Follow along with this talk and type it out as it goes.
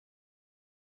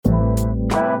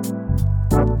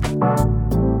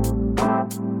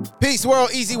Peace world,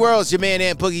 easy world. It's your man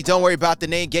Ant Boogie. Don't worry about the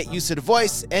name. Get used to the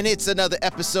voice. And it's another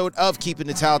episode of Keeping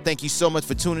the Towel. Thank you so much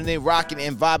for tuning in, rocking,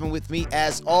 and vibing with me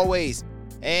as always.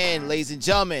 And ladies and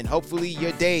gentlemen, hopefully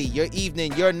your day, your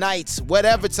evening, your nights,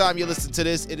 whatever time you listen to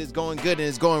this, it is going good and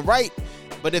it's going right.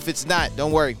 But if it's not,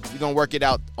 don't worry. We're going to work it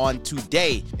out on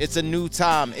today. It's a new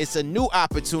time. It's a new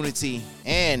opportunity.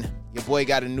 And your boy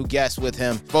got a new guest with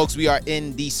him. Folks, we are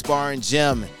in the sparring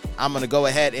gym. I'm going to go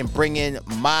ahead and bring in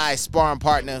my sparring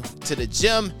partner to the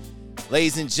gym.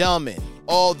 Ladies and gentlemen,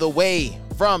 all the way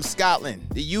from Scotland,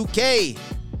 the UK,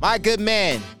 my good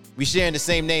man. We sharing the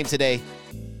same name today.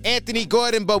 Anthony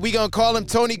Gordon, but we going to call him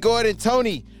Tony Gordon.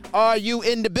 Tony, are you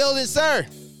in the building, sir?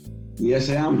 Yes,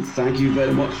 I am. Thank you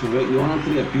very much for inviting me on,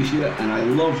 Anthony. I appreciate it, and I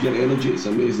love your energy. It's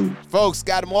amazing. Folks,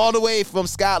 got him all the way from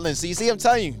Scotland. So you see, I'm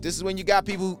telling you, this is when you got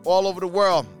people all over the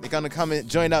world. They're going to come and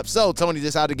join up. So, Tony, this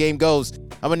is how the game goes.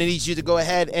 I'm going to need you to go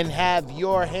ahead and have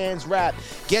your hands wrapped.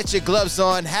 Get your gloves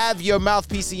on. Have your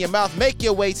mouthpiece in your mouth. Make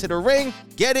your way to the ring.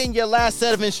 Get in your last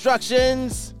set of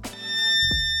instructions.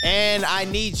 And I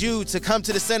need you to come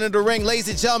to the center of the ring. Ladies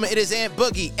and gentlemen, it is Ant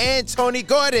Boogie and Tony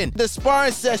Gordon. The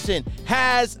sparring session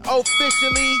has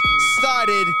officially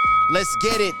started. Let's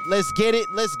get it. Let's get it.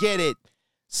 Let's get it.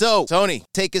 So, Tony,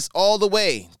 take us all the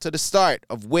way to the start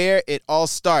of where it all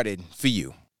started for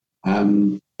you.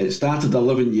 It started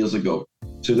 11 years ago,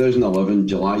 2011,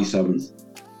 July 7th.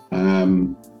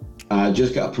 I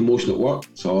just got a promotion at work,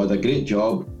 so I had a great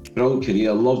job, brilliant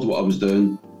career, loved what I was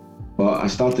doing. But I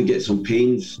started to get some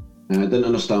pains, and I didn't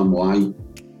understand why.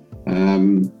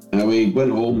 We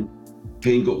went home,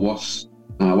 pain got worse.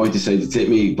 My wife decided to take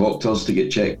me to doctors to get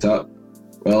checked up.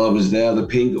 Well, I was there, the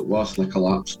pain got worse and I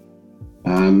collapsed.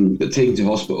 Got taken to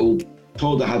hospital,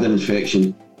 told I had an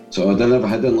infection. So I never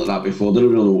had anything like that before,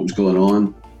 didn't really know what was going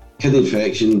on. Kidney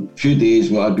infection, a few days,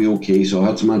 well, I'd be okay. So I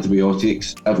had some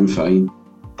antibiotics, everything fine.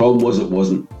 Problem was, it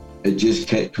wasn't. It just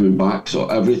kept coming back. So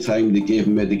every time they gave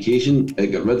me medication,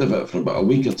 it got rid of it for about a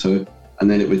week or two, and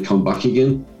then it would come back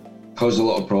again. Caused a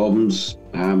lot of problems.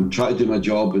 Trying to do my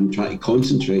job and trying to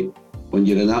concentrate when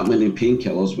you're in that many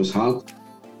painkillers was hard.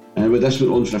 And this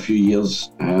went on for a few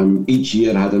years. Each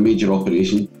year I had a major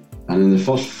operation. And in the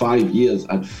first 5 years,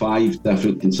 I had 5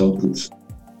 different consultants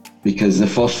because the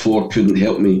first 4 couldn't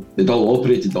help me. They'd all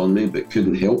operated on me, but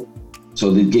couldn't help.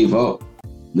 So they gave up.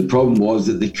 The problem was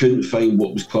that they couldn't find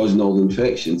what was causing all the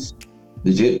infections.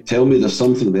 They tell me there's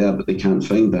something there, but they can't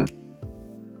find it.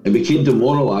 It became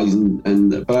demoralising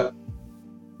and a bit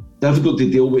difficult to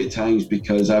deal with at times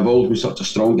because I've always been such a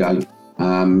strong guy.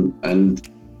 And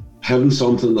having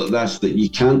something like this that you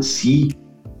can't see,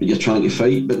 that you're trying to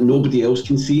fight, but nobody else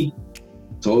can see.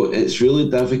 So it's really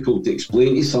difficult to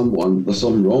explain to someone there's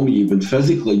something wrong with you when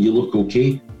physically you look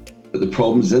okay, but the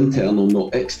problem's internal,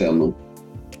 not external.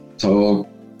 So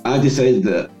I decided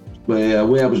that where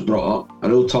I was brought up, a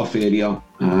real tough area,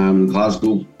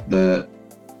 Glasgow, the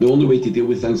only way to deal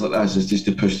with things like this is just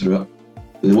to push through it.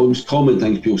 The most common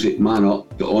things people say, man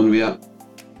up, get on with it.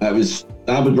 I was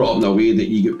brought up in a way that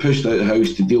you get pushed out of the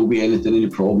house to deal with anything, any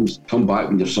problems, come back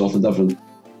when you're sorted everything.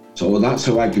 So that's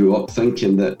how I grew up,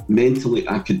 thinking that mentally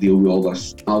I could deal with all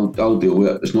this. I'll deal with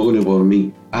it, it's not going to bother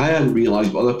me. I hadn't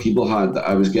realised what other people had, that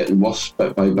I was getting worse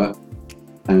bit by bit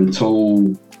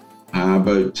until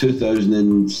about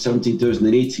 2017,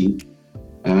 2018,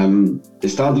 it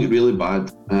started to get really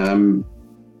bad.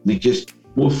 They just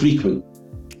more frequent.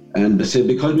 And they said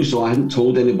because we saw I hadn't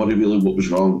told anybody really what was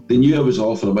wrong. They knew I was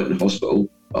off and I went in hospital.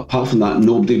 But apart from that,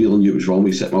 nobody really knew what was wrong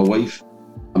except my wife,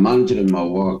 a manager in my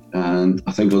work, and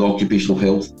I think with occupational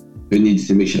health, who needed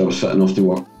to make sure I was fit enough to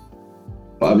work.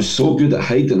 But I was so good at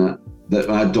hiding it that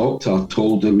my doctor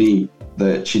told me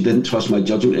that she didn't trust my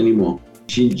judgment anymore.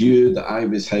 She knew that I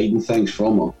was hiding things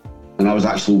from her, and I was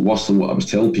actually worse than what I was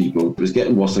telling people. It was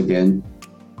getting worse again.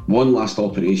 One last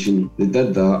operation, they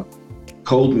did that,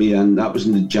 called me in, that was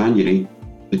in the January.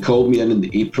 They called me in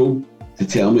the April to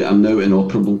tell me I'm now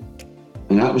inoperable.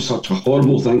 And that was such a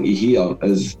horrible thing to hear,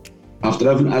 as after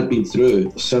everything I'd been through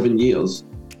for 7 years,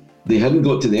 they hadn't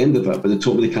got to the end of it, but they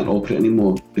told me they can't operate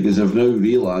anymore because they've now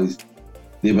realised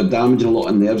they were damaging a lot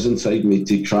of nerves inside me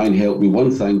to try and help me.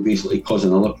 One thing basically caused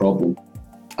another problem.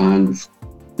 And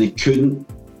they couldn't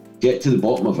get to the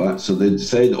bottom of it, so they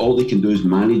decided all they can do is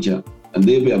manage it, and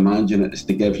their way of managing it is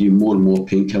to give you more and more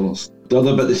painkillers. The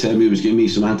other bit they said to me was giving me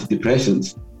some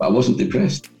antidepressants, but I wasn't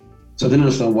depressed. So I didn't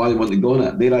understand why they wanted to go on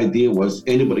it. Their idea was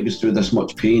anybody who goes through this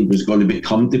much pain was going to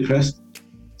become depressed.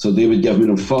 So they would give me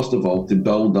them first of all to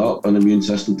build up an immune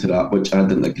system to that, which I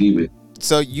didn't agree with.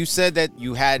 So you said that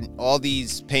you had all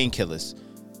these painkillers.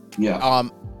 Yeah.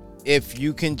 if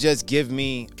you can just give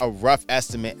me a rough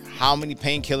estimate, how many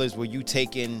painkillers were you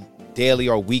taking daily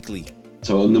or weekly?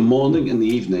 So in the morning and the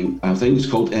evening, I think it's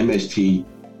called MST.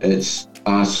 It's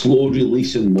slow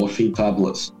releasing morphine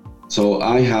tablets. So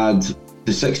I had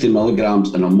the 60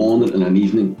 milligrams in a morning and an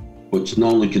evening, which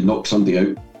normally could knock somebody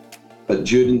out. But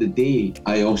during the day,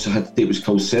 I also had to take what's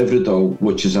called Sevrodol,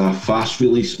 which is a fast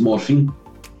release morphine.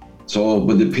 So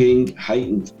when the pain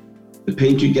heightened, the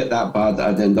pain could get that bad that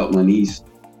I'd end up on my knees.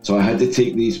 So I had to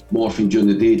take these morphine during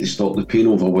the day to stop the pain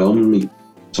overwhelming me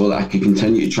so that I could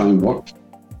continue to try and work.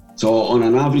 So on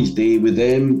an average day with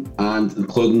them, and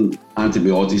including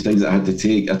antibiotics, things that I had to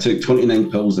take, I took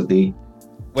 29 pills a day.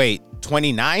 Wait,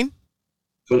 29?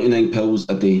 29 pills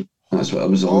a day. That's what I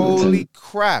was on at the time. Holy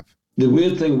crap. The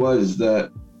weird thing was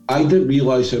that I didn't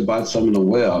realise how bad some of them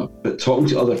were, but talking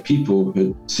to other people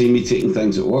who'd seen me taking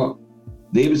things at work,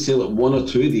 they would say that one or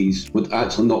two of these would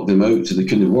actually knock them out so they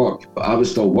couldn't work, but I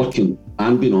was still working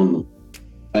and being on them.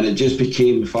 And it just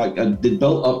became, in fact, they'd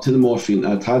built up to the morphine.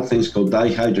 I'd had things called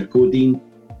dihydrocodone,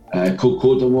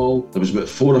 cocodamol, there was about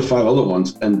 4 or 5 other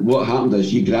ones. And what happened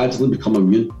is you gradually become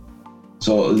immune.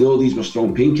 So although these were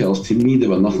strong painkillers, to me they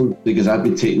were nothing because I'd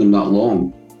been taking them that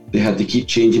long. They had to keep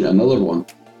changing to another one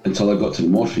until I got to the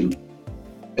morphine.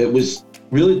 It was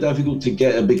really difficult to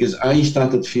get it because I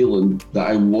started feeling that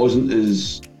I wasn't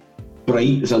as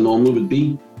bright as I normally would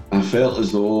be. I felt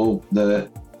as though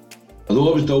that,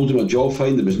 although I was doing my job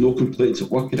fine, there was no complaints at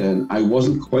work and I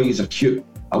wasn't quite as acute.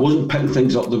 I wasn't picking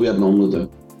things up the way I normally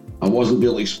do. I wasn't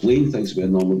able to explain things the way I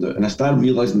normally do. And I started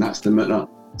realising that's the amount of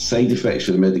side effects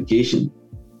of the medication.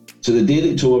 So the day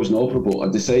they told me I was inoperable, I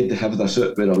decided to have this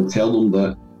out where I would tell them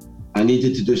that I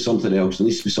needed to do something else. There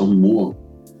needs to be something more.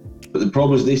 But the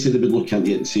problem is they said they would look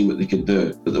into it and see what they could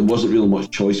do. But there wasn't really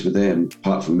much choice with them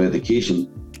apart from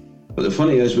medication. But the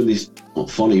funny is when they,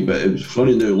 not funny, but it was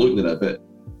funny now looking at it, but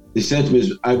they said to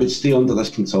me I would stay under this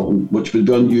consultant, which would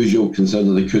be unusual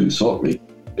considering they couldn't sort me.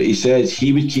 But he says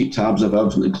he would keep tabs of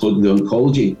everything, including the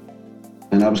oncology.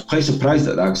 And I was quite surprised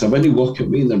at that because I went to work at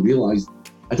me and then realised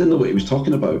I didn't know what he was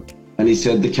talking about. And he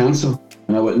said the cancer.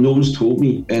 And I went, no one's told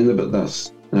me anything about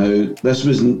this. Now, this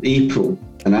was in April,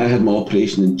 and I had my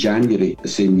operation in January the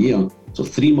same year. So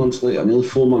 3 months later, nearly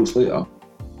 4 months later,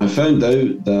 I found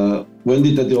out that when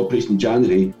they did the operation in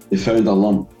January, they found a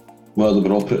lump while they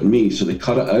were operating me. So they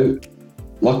cut it out.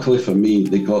 Luckily for me,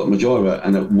 they got the majority of it,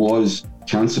 and it was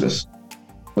cancerous.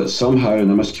 But somehow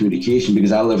in a miscommunication,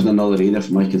 because I live in another area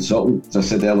from my consultant, as I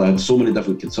said earlier, I had so many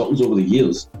different consultants over the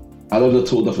years. I live in a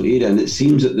total different area, and it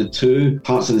seems that the two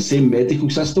parts of the same medical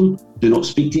system do not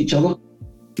speak to each other.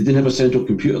 They didn't have a central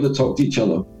computer that talked to each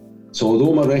other. So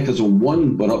although my records on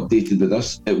one were updated with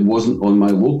this, it wasn't on my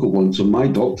local one. So my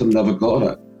doctor never got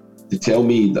it to tell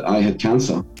me that I had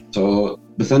cancer. So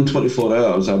within 24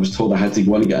 hours, I was told I had to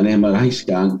go in and get an MRI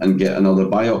scan and get another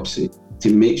biopsy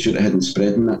to make sure it hadn't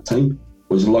spread in that time.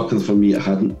 Was luckily for me, it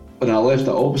hadn't. When I left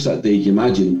the office that day, you can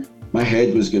imagine, my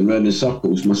head was going round in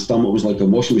circles. My stomach was like a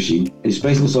washing machine. And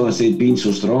especially as I said, being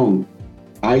so strong,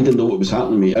 I didn't know what was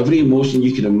happening to me. Every emotion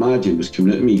you could imagine was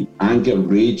coming at me. Anger,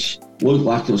 rage,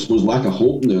 lack of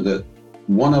hope now that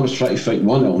one, I was trying to fight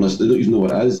one illness, they don't even know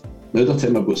what it is. The other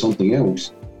time I've got something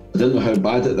else. I didn't know how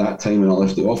bad at that time when I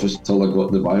left the office until I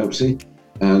got the biopsy.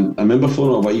 And I remember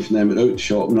phoning my wife and then went out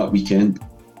shopping that weekend.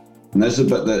 And this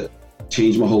is a bit that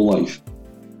changed my whole life.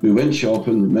 We went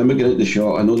shopping, remember getting into the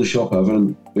shop, I know the shop ever,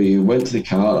 and we went to the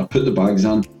car, I put the bags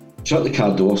in, shut the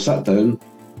car door, sat down,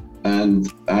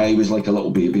 and I was like a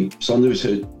little baby. Somebody was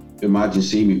who imagine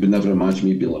seeing me, would never imagine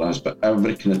me being like this, but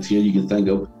every kind of tear you can think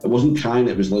of, it wasn't crying,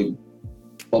 it was like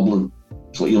bubbling.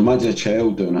 It's like you imagine a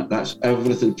child doing it. That's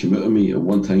everything came out of me at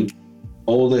one time.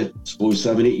 All the, suppose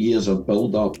 7-8 years of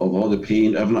build up of all the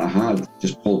pain, everything I had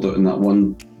just pulled out in that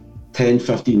one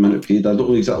 10-15 minute period. I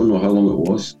don't exactly know how long it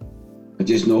was. I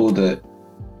just know that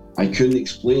I couldn't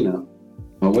explain it.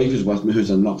 My wife was with me, who's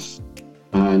a nurse,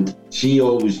 and she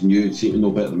always knew, seemed to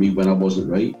know better than me when I wasn't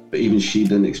right, but even she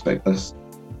didn't expect this.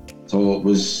 So it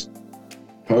was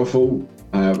powerful.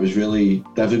 It was really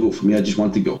difficult for me. I just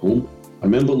wanted to get home. I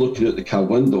remember looking out the car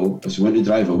window as we went to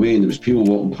drive away, and there was people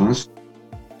walking past,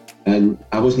 and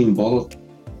I wasn't even bothered.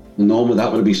 And normally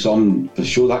that would be something to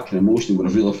show that kind of emotion would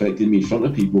have really affected me in front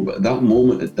of people, but at that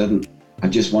moment it didn't. I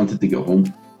just wanted to get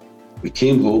home. We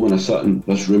came home and I sat in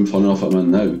this room, funny enough I'm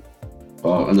in now,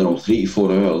 and then 3 to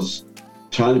 4 hours,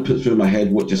 trying to put through my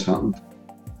head what just happened.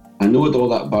 I know it all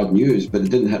that bad news, but it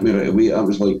didn't hit me right away. It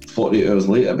was like 48 hours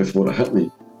later before it hit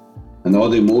me. And all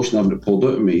the emotion I've pulled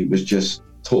out of me was just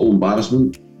total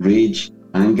embarrassment, rage,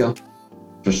 anger,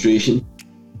 frustration,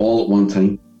 all at one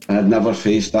time. I had never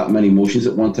faced that many emotions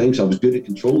at one time, so I was good at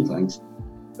controlling things.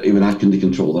 even I couldn't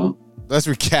control that. Let's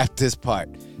recap this part.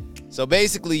 So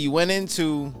basically, you went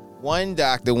into one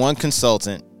doctor, one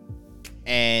consultant,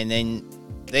 and then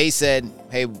they said,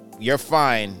 hey, you're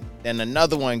fine. Then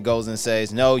another one goes and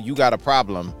says, no, you got a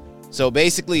problem. So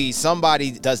basically,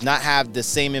 somebody does not have the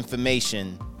same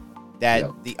information that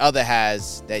the other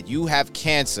has, that you have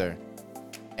cancer.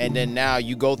 And then now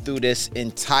you go through this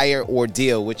entire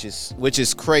ordeal, which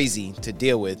is crazy to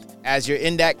deal with. As you're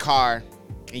in that car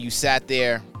and you sat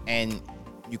there and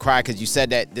you cried because you said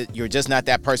that you're just not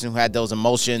that person who had those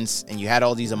emotions, and you had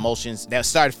all these emotions that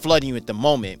started flooding you at the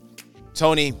moment.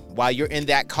 Tony, while you're in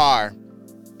that car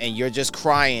and you're just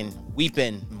crying,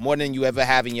 weeping more than you ever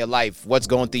have in your life, what's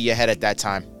going through your head at that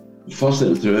time? The first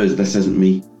thing through is, this isn't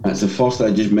me. That's the first thing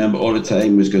I just remember all the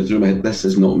time was going through my head, this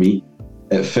is not me.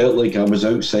 It felt like I was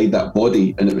outside that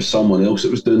body and it was someone else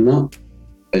that was doing that.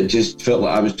 It just felt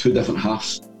like I was two different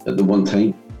halves at the one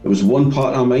time. There was one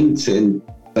part of my mind saying,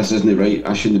 this isn't right,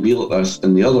 I shouldn't be like this.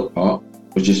 And the other part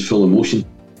was just full emotion.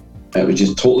 It was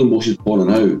just total emotions pouring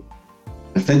out.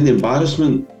 I think the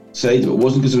embarrassment side of it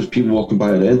wasn't because there was people walking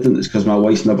by or anything, it's because my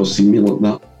wife's never seen me like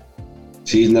that.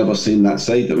 She's never seen that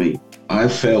side of me. I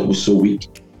felt was so weak.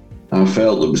 I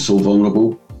felt it was so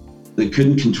vulnerable. They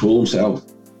couldn't control himself.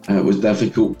 It was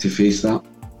difficult to face that.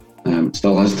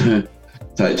 Still is now.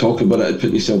 To talk about it and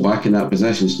put yourself back in that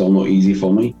position is still not easy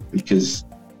for me, because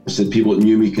I said people that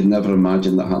knew me could never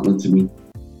imagine that happening to me.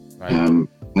 Right.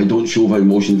 I don't show my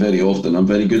emotion very often. I'm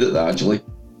very good at that, actually.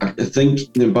 I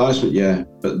think the embarrassment, yeah,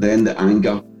 but then the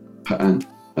anger hit in.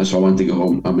 That's why I wanted to go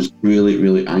home. I was really,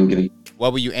 really angry.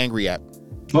 What were you angry at?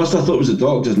 First, I thought it was the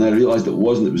doctors, and I realised it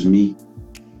wasn't. It was me.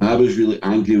 I was really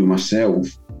angry with myself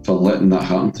for letting that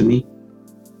happen to me.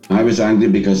 I was angry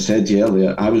because, I said to you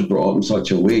earlier, I was brought up in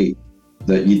such a way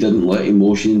that you didn't let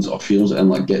emotions or feelings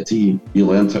get to you. You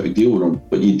learned how to deal with them,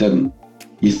 but you didn't.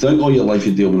 You think all your life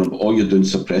you're dealing with them, but all you're doing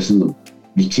is suppressing them.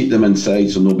 You keep them inside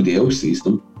so nobody else sees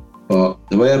them. But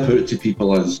the way I put it to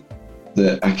people is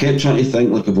that I kept trying to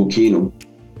think like a volcano.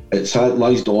 It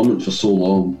lies dormant for so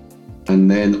long, and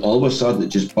then all of a sudden it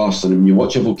just bursts. And when you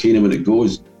watch a volcano when it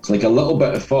goes, it's like a little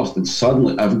bit at first, and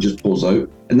suddenly everything just pulls out.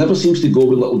 It never seems to go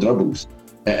with little dribbles.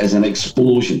 It is an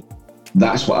explosion.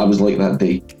 That's what I was like that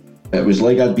day. It was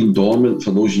like I'd been dormant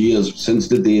for those years, since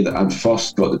the day that I'd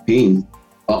first got the pain,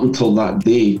 up until that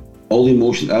day. All the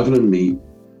emotion ever in me,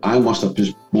 I must have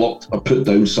just blocked or put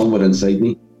down somewhere inside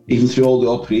me. Even through all the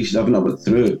operations I went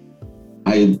through,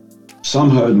 I had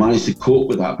somehow managed to cope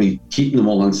with that by keeping them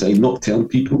all inside, not telling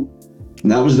people.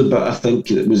 And that was the bit I think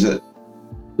it was the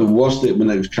worst, that when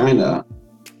I was crying at,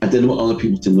 I didn't want other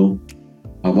people to know.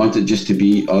 I wanted just to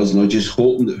be us, and I was just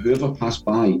hoping that whoever passed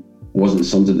by wasn't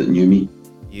somebody that knew me.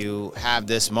 You have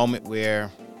this moment where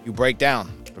you break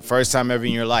down for the first time ever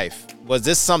in your life. Was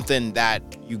this something that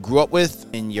you grew up with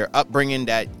in your upbringing,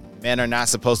 that men are not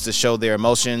supposed to show their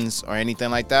emotions or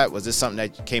anything like that? Was this something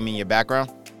that came in your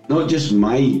background? Not just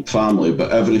my family,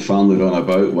 but every family around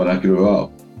about where I grew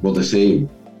up were the same.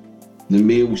 The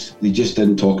males, they just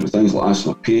didn't talk about things like that.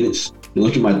 My parents, you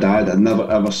look at my dad, I never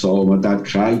ever saw my dad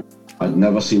cry. I'd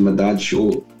never seen my dad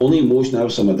show. Only emotion I ever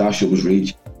saw my dad show was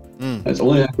rage. It's the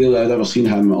only thing I'd ever seen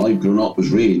him in my life growing up was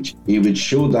rage. He would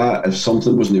show that if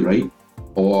something wasn't right,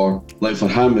 or like for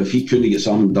him, if he couldn't get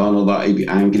something done or that, he'd be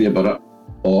angry about it.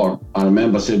 Or I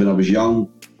remember saying when I was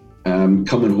young,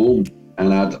 coming home,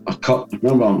 and I had a cut. I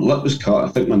remember my lip was cut, I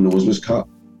think my nose was cut.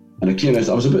 And I came out,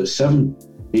 I was about 7,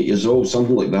 8 years old,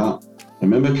 something like that. I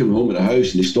remember coming home to the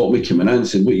house, and he stopped me coming in and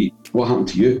said, what happened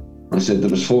to you? And I said, there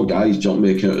was 4 guys jumped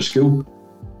me out of school.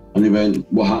 And he went,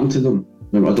 what happened to them?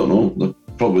 I went, I don't know,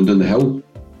 they're probably down the hill.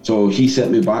 So he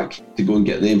sent me back to go and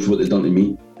get them for what they'd done to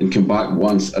me, and come back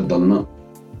once I'd done that.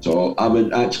 So I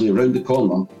went actually around the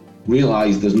corner,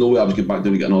 realised there's no way I was going back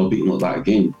down to get another beating like that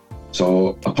again.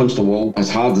 So I punched the wall as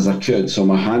hard as I could, so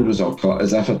my hand was all cut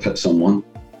as if I'd hit someone.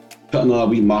 Put another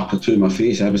wee mark or two in my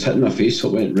face. I was hitting my face so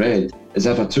it went red, as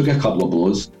if I took a couple of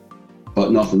blows,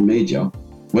 but nothing major.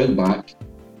 Went back,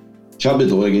 shut the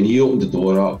door again, he opened the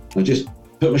door up. I just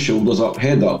put my shoulders up,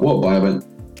 head up, walked by,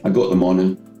 I got them on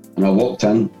him, and I walked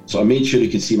in. So I made sure he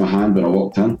could see my hand when I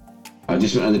walked in. I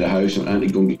just went into the house and went in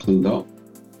to go and get cleaned up.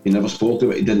 He never spoke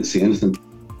to it, he didn't say anything.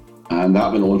 And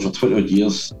that went on for 20 odd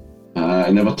years.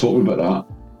 He never talked to me about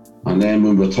that. And then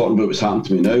when we were talking about what's happened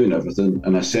to me now and everything,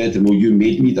 and I said to him, well, you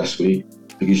made me this way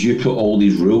because you put all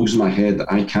these rules in my head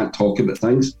that I can't talk about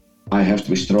things. I have to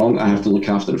be strong, I have to look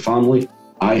after the family,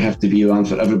 I have to be around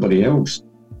for everybody else.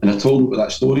 And I told him about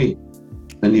that story.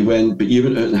 And he went, but you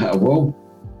went out and hit a wall.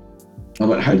 I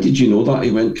went, how did you know that?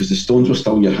 He went, because the stones were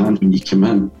still in your hand when you came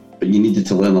in, but you needed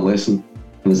to learn a lesson.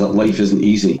 And it's that life isn't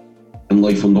easy, and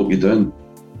life will knock you down.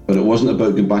 But it wasn't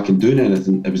about going back and doing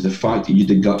anything. It was the fact that you had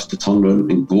the guts to turn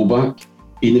around and go back,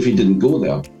 even if you didn't go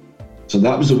there. So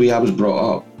that was the way I was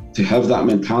brought up, to have that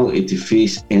mentality to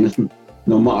face anything.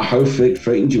 No matter how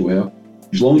frightened you were,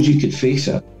 as long as you could face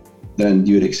it, then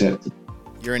you would accept it.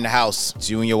 You're in the house, it's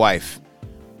you and your wife.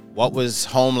 What was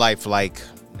home life like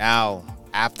now,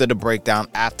 after the breakdown,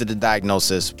 after the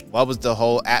diagnosis? What was the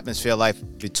whole atmosphere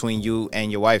like between you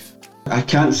and your wife? I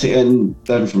can't say anything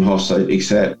different from her side,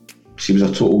 except she was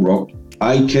a total rock.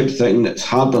 I kept thinking it's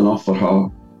hard enough for her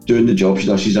doing the job she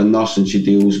does. She's a nurse and she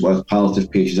deals with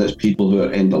palliative patients. That's people who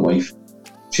are end of life.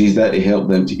 She's there to help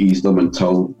them, to ease them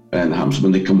until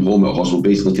when they come home at hospital,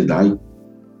 basically to die.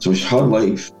 So it's her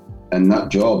life, and that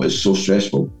job is so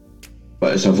stressful.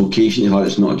 But it's a vocation to her,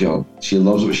 it's not a job. She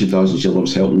loves what she does and she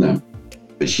loves helping them.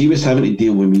 But she was having to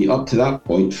deal with me up to that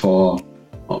point for,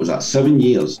 7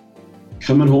 years.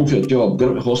 Coming home for a job,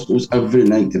 going to hospitals every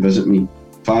night to visit me,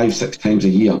 5-6 times a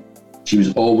year. She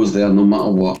was always there no matter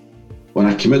what. When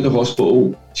I came out of the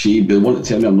hospital, she wanted to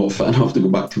tell me I'm not fit enough to go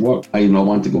back to work. I did not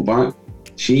want to go back.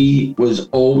 She was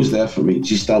always there for me.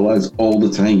 She still is all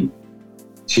the time.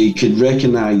 She could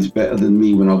recognise better than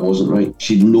me when I wasn't right.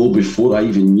 She'd know before I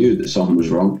even knew that something was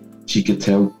wrong. She could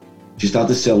tell. She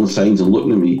started selling signs and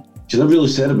looking at me. She never really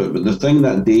said about it, but the thing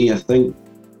that day, I think,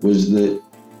 was that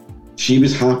she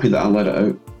was happy that I let it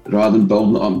out rather than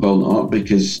building it up,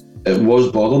 because it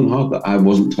was bothering her that I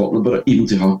wasn't talking about it, even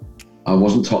to her. I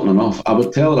wasn't talking enough. I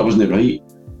would tell her I wasn't right,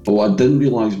 but what I didn't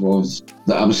realise was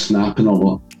that I was snapping a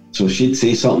lot. So she'd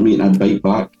say something to me and I'd bite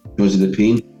back because of the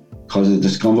pain, because of the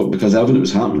discomfort, because everything that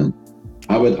was happening.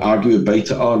 I would argue and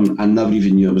bite at her and I never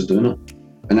even knew I was doing it.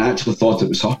 And I actually thought it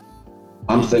was her.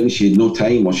 I'm thinking she had no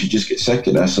time or she'd just get sick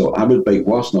of this, so I would bite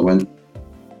worse, and I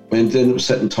went and was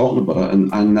sitting talking about it,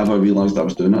 and I never realised I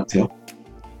was doing that to her.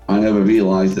 I never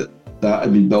realised that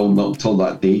had been building up until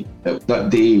that day. That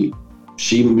day,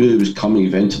 she knew it was coming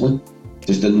eventually,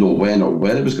 just didn't know when or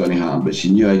where it was going to happen, but she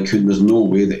knew I couldn't. There's no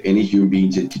way that any human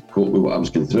being could cope with what I was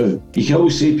going through. You can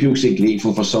always say, people say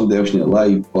grateful for somebody else in your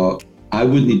life, but I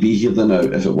wouldn't be here now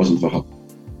if it wasn't for her.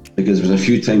 Because there was a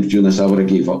few times during this I would have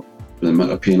gave up with the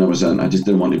amount of pain I was in. I just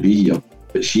didn't want to be here.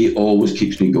 But she always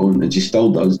keeps me going, and she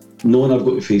still does. Knowing I've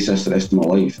got to face this the rest of my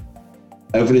life.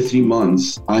 Every 3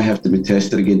 months, I have to be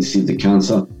tested again to see if the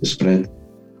cancer has spread.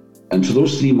 And for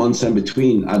those 3 months in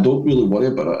between, I don't really worry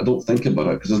about it. I don't think about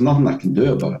it, because there's nothing I can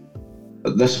do about it.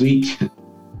 But this week,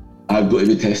 I've got to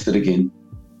be tested again.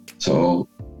 So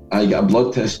I get a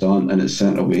blood test done and it's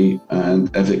sent away.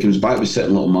 And if it comes back with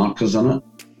certain little markers on it,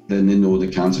 then they know the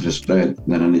cancer has spread.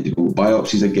 Then I need to go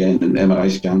biopsies again and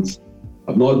MRI scans.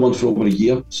 I've not had one for over a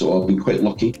year, so I've been quite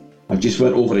lucky. I've just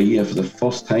went over a year for the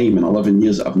first time in 11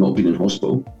 years that I've not been in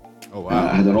hospital. Oh, wow.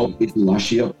 I had an operation last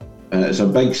year. It's a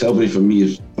big celebratory for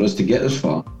me for us to get this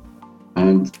far.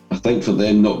 And I think for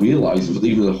them not realising, for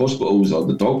even the hospitals or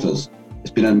the doctors,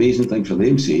 it's been an amazing thing for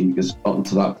them saying, because up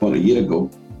until that point a year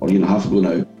ago, or a year and a half ago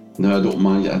now I don't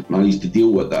manage to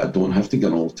deal with that. I don't have to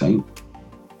get all the time.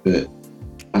 But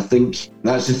I think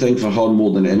that's the thing for her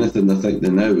more than anything. I think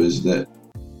now is that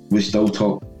we still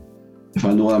talk. If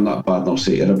I know I'm that bad, I'll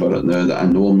say to her about it now that I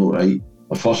know I'm not right.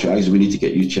 Our first reaction, we need to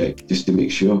get you checked just to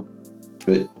make sure.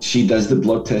 But she does the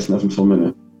blood test and everything for me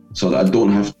now, so that I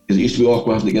don't have, because it used to be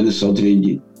awkward having to get in the surgery,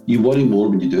 and you worry more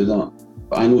when you do that.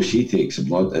 But I know she takes the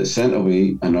blood, it's sent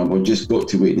away, and I've just got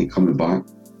to wait and it coming back.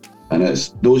 And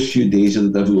it's those few days are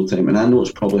the difficult time, and I know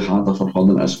it's probably harder for her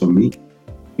than it is for me,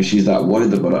 because she's that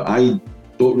worried about it. I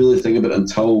don't really think about it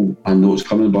until I know it's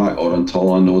coming back, or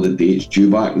until I know the date's due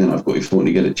back, and then I've got to phone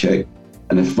to get it checked.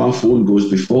 And if my phone goes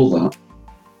before that,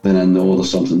 then I know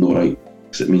there's something not right,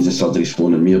 because it means the surgery's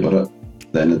phoning me about it.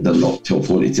 Then they're not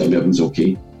phone to tell me everything's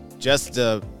okay. Just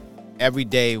the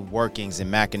everyday workings and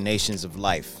machinations of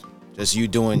life. Just you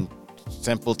doing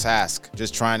simple tasks,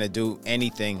 just trying to do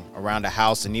anything around the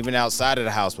house and even outside of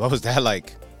the house. What was that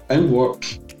like? In work,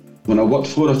 when I worked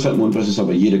for, I took my own business up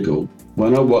a year ago.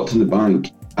 When I worked in the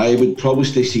bank, I would probably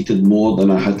stay seated more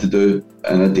than I had to do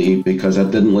in a day, because I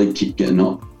didn't like keep getting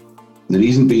up. The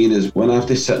reason being is when I have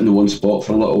to sit in the one spot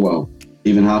for a little while,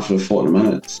 even half of 40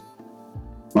 minutes,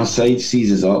 my side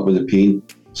seizes up with the pain.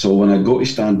 So when I go to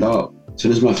stand up, as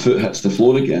soon as my foot hits the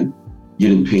floor again,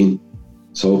 you're in pain.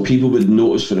 So people would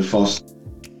notice for the first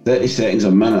 30 seconds,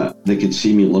 a minute, they could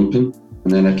see me limping,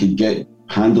 and then I could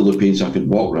handle the pain so I could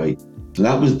walk right. So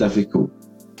that was difficult.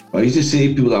 But I used to say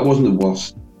to people that wasn't the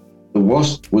worst. The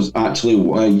worst was actually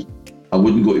why I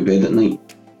wouldn't go to bed at night.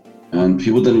 And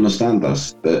people didn't understand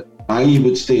this, but I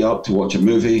would stay up to watch a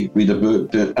movie, read a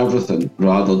book, do everything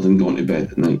rather than going to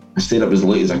bed at night. I stayed up as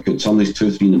late as I could, some days 2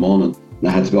 or 3 in the morning, and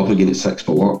I had to be up again at 6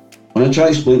 for work. When I try to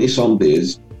explain to somebody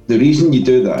is, the reason you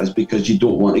do that is because you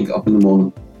don't want to get up in the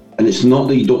morning. And it's not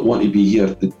that you don't want to be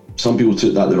here. Some people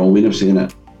took that the wrong way of saying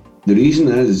it. The reason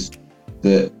is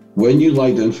that when you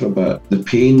lie down for a bit, the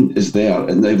pain is there.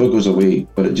 It never goes away,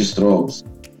 but it just throbs.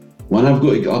 When I've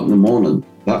got to get up in the morning,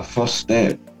 that first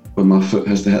step, when my foot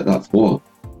has to hit that floor,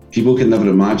 people can never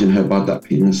imagine how bad that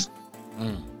pain is.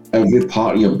 Every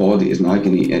part of your body is in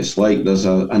agony. It's like there's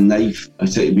a knife, I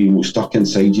say to be stuck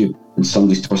inside you and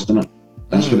somebody's twisting it.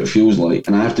 That's what it feels like.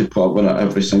 And I have to put up with it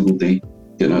every single day,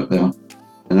 getting out there.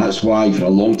 And that's why for a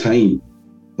long time,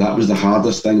 that was the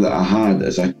hardest thing that I had,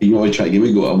 is I tried to get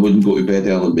me go. I wouldn't go to bed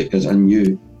early because I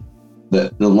knew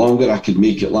that the longer I could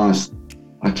make it last,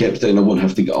 I kept thinking I wouldn't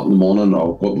have to get up in the morning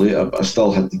or go up later, but I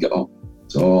still had to get up.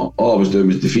 So all I was doing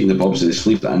was defeating the purpose of the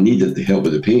sleep that I needed to help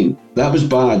with the pain. That was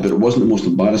bad, but it wasn't the most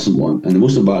embarrassing one. And the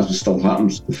most embarrassing still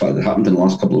happens, the fact that happened in the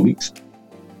last couple of weeks,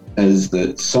 is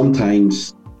that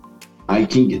sometimes I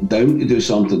can get down to do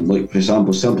something, like, for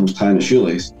example, simple as tying a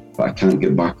shoelace, but I can't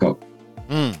get back up.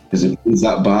 Because if it's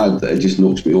that bad that it just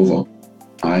knocks me over,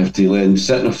 I have to then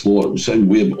sit on the floor, sit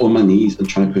way on my knees and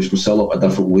try and push myself up a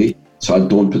different way so I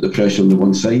don't put the pressure on the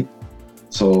one side.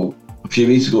 So a few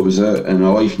weeks ago I was out and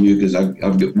my wife knew, because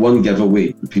I've got one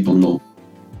giveaway that people know.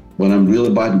 When I'm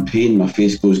really bad in pain, my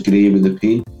face goes grey with the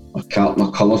pain,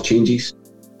 my colour changes.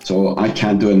 So I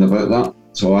can't do anything about that.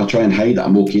 So I try and hide that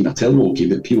I'm okay, and I tell them I'm okay,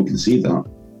 but people can see that.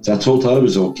 So I told her I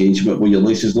was okay, and she went, well, your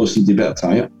lace is loose, you better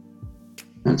tie it.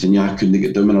 And I said, yeah, I couldn't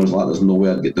get down, and I was like, there's no way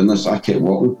I'd get down this. So I kept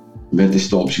walking. We had to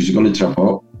stop. She was going to trip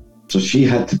up. So she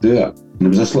had to do it. And there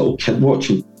was this little kid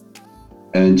watching.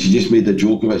 And she just made a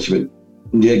joke of it. She went,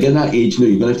 yeah, get that age now,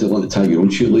 you're going to have to learn to tie your own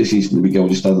shoelaces. And the wee girl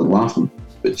just started laughing.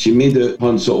 But she made it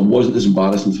one sort of wasn't as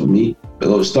embarrassing for me, but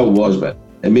it still was. But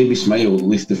it made me smile, at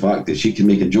least the fact that she can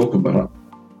make a joke about it.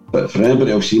 But for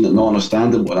anybody else seeing it, not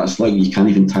understanding what that's like, you can't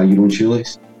even tie your own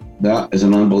shoelace. That is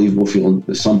an unbelievable feeling.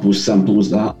 It's simple as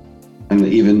that. And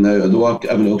even now, although I've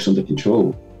got everything else under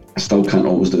control, I still can't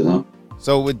always do that.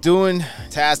 So with doing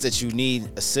tasks that you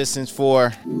need assistance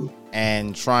for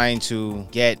and trying to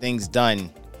get things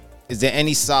done, is there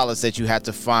any solace that you have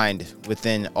to find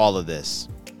within all of this?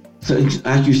 So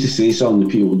I used to say something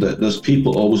to people, that there's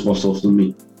people always worse off than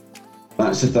me.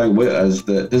 That's the thing with it, is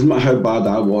that it doesn't matter how bad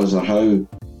I was or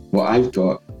what I've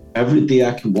got, every day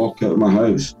I can walk out of my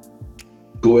house,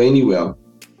 go anywhere,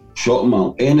 shopping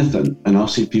mall, anything, and I'll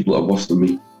see people that are worse than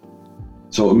me.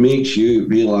 So it makes you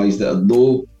realise that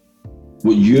although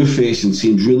what you're facing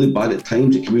seems really bad at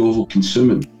times, it can be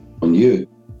over-consuming on you.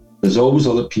 There's always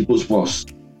other people's worse.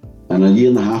 And a year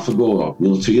and a half ago, or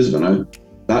 2 years ago now,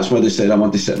 that's why they said I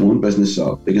want to set my own business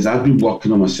up, because I've been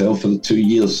working on myself for the 2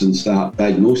 years since that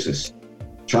diagnosis,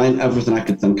 trying everything I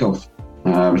could think of.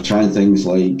 Trying things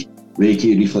like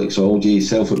Reiki, reflexology,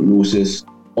 self-hypnosis,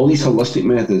 all these holistic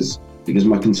methods, because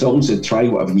my consultant said try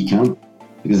whatever you can,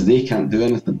 because they can't do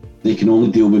anything. They can only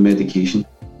deal with medication.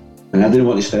 And I didn't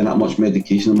want to spend that much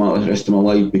medication on the rest of my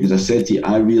life, because I said to you,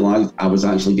 I realised I was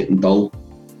actually getting dull,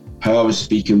 how I was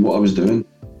speaking, what I was doing.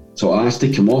 So I asked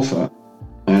to come off it,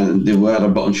 and they were a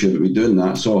bit unsure about me doing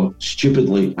that. So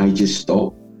stupidly, I just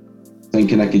stopped,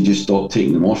 thinking I could just stop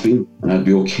taking the morphine and I'd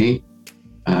be okay.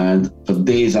 And for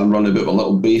days I'm running about with a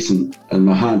little basin in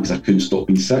my hand because I couldn't stop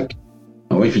being sick.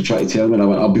 My wife would try to tell me, and I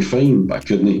went, I'll be fine, but I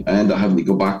couldn't. I ended up having to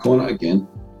go back on it again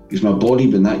because my body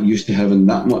had been that used to having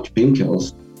that much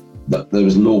painkillers that there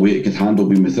was no way it could handle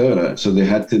being without it. So they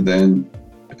had to then,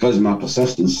 because of my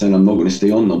persistence, saying I'm not going to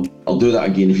stay on them, I'll do that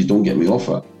again if you don't get me off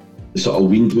it. They sort of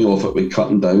weaned me off it by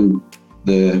cutting down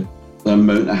the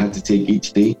amount I had to take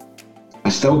each day. I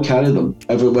still carry them.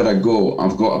 Everywhere I go,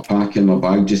 I've got a pack in my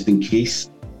bag just in case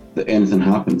that anything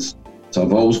happens. So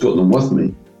I've always got them with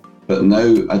me. But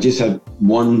now I just have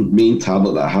one main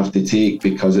tablet that I have to take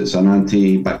because it's an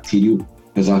antibacterial,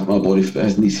 because my body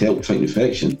needs help fighting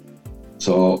infection.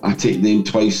 So I take them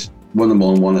twice, one in the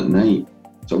morning, one at night.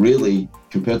 So really,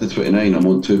 compared to 29, I'm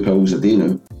on 2 pills a day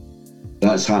now.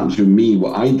 That's happened through me,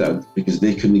 what I did, because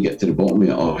they couldn't get to the bottom of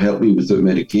it or help me without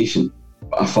medication.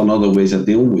 But I found other ways of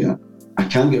dealing with it. I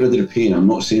can't get rid of the pain. I'm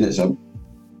not saying it's one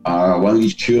of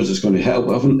these cures that's going to help.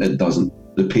 It doesn't.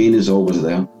 The pain is always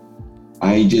there.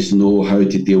 I just know how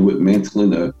to deal with it mentally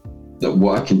now, that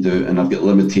what I can do, and I've got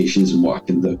limitations in what I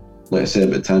can do. Like I said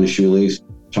about tying a shoelace,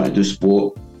 trying to do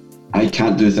sport. I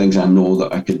can't do things I know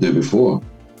that I could do before.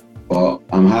 But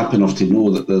I'm happy enough to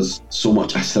know that there's so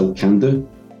much I still can do.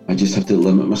 I just have to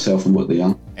limit myself on what they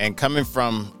are. And coming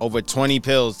from over 20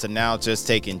 pills to now just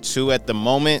taking 2 at the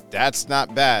moment, that's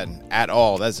not bad at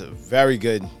all. That's a very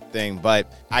good thing.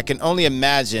 But I can only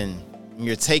imagine when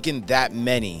you're taking that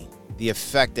many, the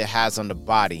effect it has on the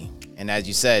body. And as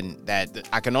you said, that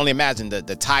I can only imagine the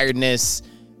tiredness,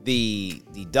 the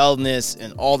dullness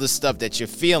and all the stuff that you're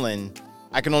feeling,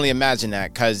 I can only imagine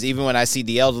that, because even when I see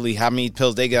the elderly, how many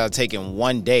pills they gotta take in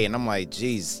one day, and I'm like,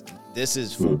 geez, this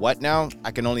is for what now?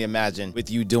 I can only imagine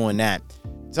with you doing that.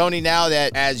 Tony, now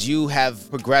that as you have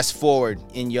progressed forward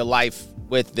in your life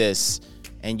with this,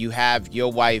 and you have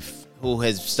your wife who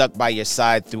has stuck by your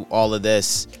side through all of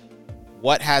this,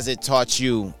 what has it taught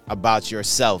you about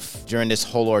yourself during this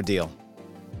whole ordeal?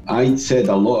 I said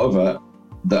a lot of it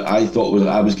that I thought was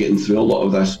I was getting through a lot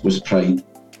of this was pride.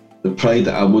 The pride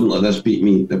that I wouldn't let this beat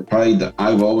me. The pride that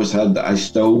I've always had, that I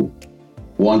still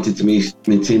wanted to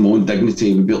maintain my own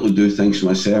dignity and be able to do things for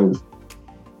myself.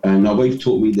 And my wife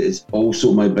told me that it's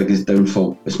also my biggest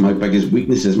downfall. It's my biggest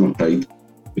weakness is my pride,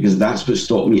 because that's what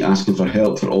stopped me asking for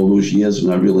help for all those years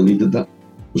when I really needed that,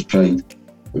 was pride.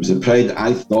 It was the pride that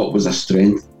I thought was a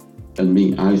strength in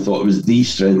me. I thought it was the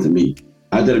strength in me.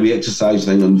 I did a wee exercise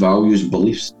thing on values and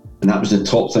beliefs, and that was the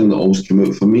top thing that always came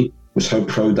out for me, was how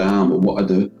proud I am of what I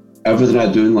do. Everything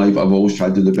I do in life, I've always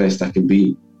tried to do the best I can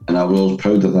be, and I was always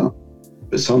proud of that.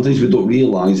 But sometimes we don't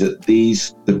realise that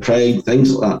the pride,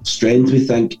 things like that, strength, we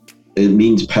think it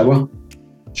means power.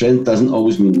 Strength doesn't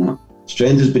always mean that.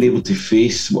 Strength is being able to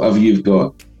face whatever you've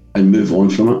got and move on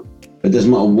from it. It doesn't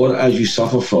matter what it is you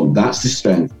suffer from, that's the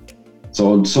strength.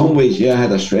 So in some ways, yeah, I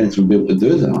had a strength to be able to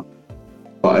do that,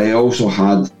 but I also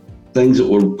had things that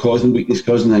were causing weakness,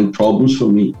 causing problems for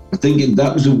me. I think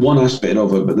that was the one aspect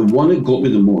of it, but the one that got me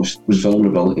the most was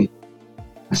vulnerability.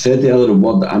 I said the other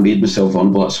word that I made myself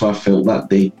vulnerable. That's how I felt that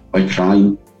day, by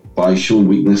crying, by showing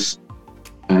weakness.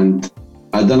 And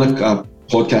I done a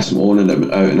podcast on and it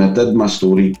went out, and I did my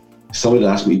story. Somebody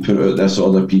asked me to put it out there so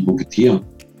other people could hear.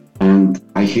 And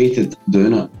I hated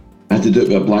doing it. I had to do it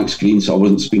with a blank screen, so I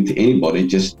wasn't speaking to anybody,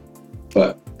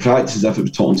 but practice as if it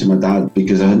was talking to my dad,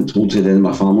 because I hadn't told anyone in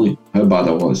my family how bad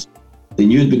I was. They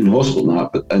knew I'd been in hospital and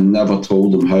that, but I never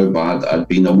told them how bad I'd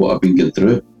been or what I'd been going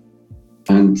through.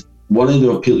 And one of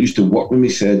the people who used to work with me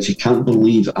said she can't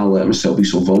believe I let myself be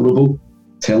so vulnerable,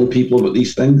 telling people about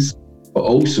these things. But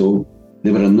also,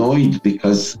 they were annoyed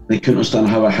because they couldn't understand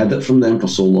how I hid it from them for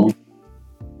so long.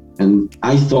 And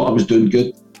I thought I was doing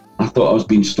good. I thought I was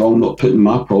being strong, not putting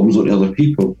my problems on other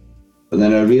people. But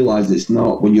then I realised it's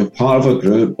not. When you're part of a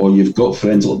group or you've got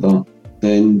friends like that,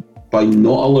 then by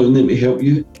not allowing them to help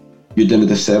you, you're doing a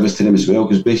disservice to them as well,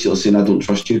 because basically saying, I don't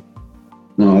trust you.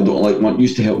 No, I don't want you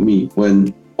to help me,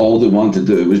 when all they wanted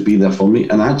to do was be there for me.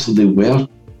 And actually they were,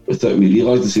 without me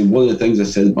realising. One of the things I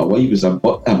said to my wife was I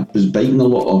was biting a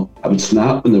lot, or I would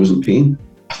snap when I was in pain.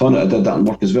 I found out I did that in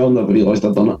work as well, never realised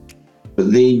I'd done it.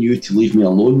 But they knew to leave me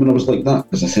alone when I was like that,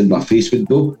 because I said my face would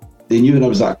go. They knew when I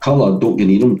was that colour, don't get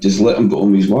near him, just let him go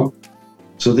on with his work.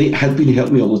 So they had been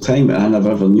helping me all the time, and I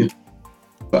never ever knew.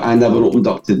 But I never opened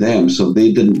up to them, so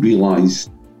they didn't realise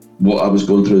what I was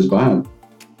going through as bad.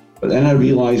 But then I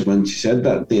realised when she said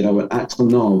that day, I went,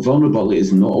 actually no, vulnerability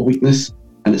is not a weakness,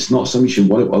 and it's not something you should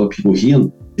worry about other people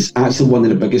hearing. It's actually one of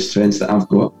the biggest strengths that I've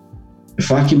got.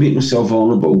 If I can make myself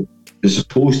vulnerable, it's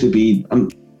supposed to be, a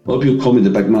lot of people call me the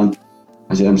big man.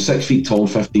 I say I'm 6 feet tall,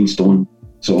 15 stone.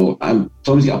 So if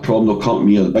somebody's got a problem, they'll come to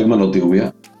me, or the big man will deal with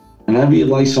it. And I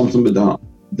realised something with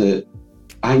that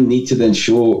I need to then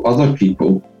show other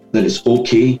people that it's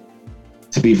okay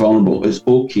to be vulnerable. It's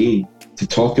okay to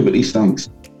talk about these things.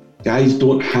 Guys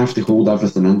don't have to hold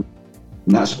everything in.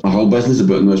 And that's my whole business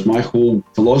about now. It's my whole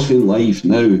philosophy in life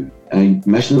now, and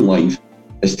mission in life,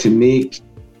 is to make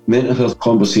mental health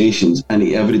conversations and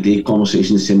everyday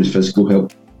conversations the same as physical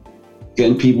health.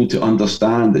 Getting people to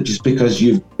understand that just because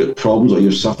you've got problems or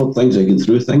you've suffered things or you're going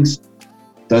through things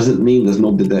doesn't mean there's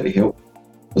nobody there to help.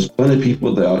 There's plenty of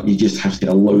people there, you just have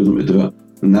to allow them to do it.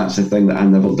 And that's the thing that I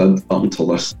never did up until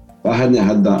this. If I hadn't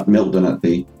had that meltdown that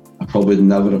day, I probably would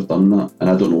never have done that, and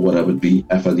I don't know where I would be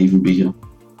if I'd even be here.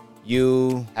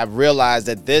 You have realized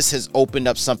that this has opened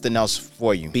up something else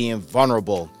for you, being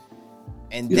vulnerable.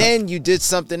 And then you did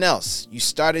something else. You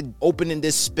started opening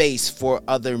this space for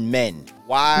other men.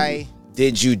 Why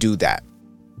did you do that?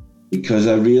 Because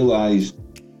I realized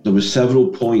there were several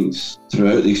points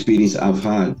throughout the experience that I've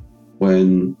had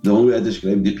when the only way I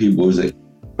described it to people was that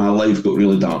my life got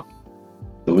really dark.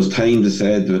 There was times I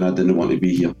said when I didn't want to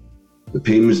be here. The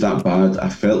pain was that bad. I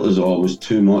felt as though it was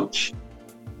too much.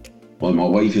 Well, my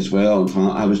wife as well. In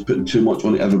fact, I was putting too much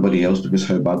on everybody else because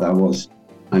how bad I was.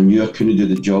 I knew I couldn't do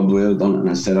the job the way I'd done it, and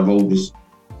I said I've always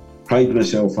prided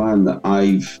myself on that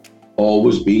I've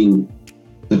always been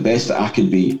the best that I could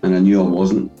be, and I knew I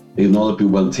wasn't. Even though other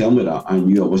people wouldn't tell me that, I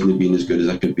knew I wasn't being as good as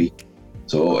I could be.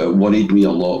 So it worried me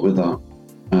a lot with that.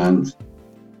 And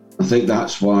I think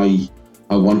that's why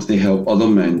I wanted to help other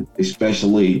men,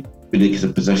 especially being in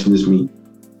a position as me,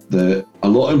 that a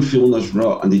lot of them feel in this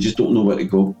rut and they just don't know where to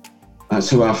go. That's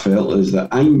how I felt, is that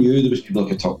I knew there was people I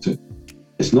could talk to.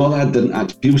 It's not that I didn't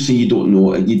actually. People say you don't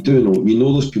know, and you do know. You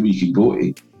know those people you could go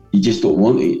to. You just don't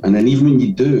want to. And then even when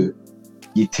you do,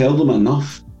 you tell them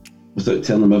enough without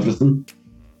telling them everything.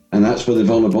 And that's where the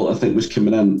vulnerability, I think, was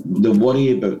coming in. The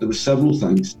worry about, there were several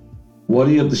things.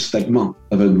 Worry of the stigma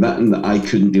of admitting that I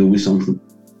couldn't deal with something.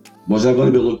 Was I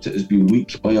going to be looked at as being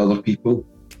weak by other people?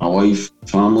 My wife,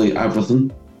 family,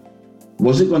 everything?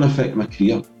 Was it going to affect my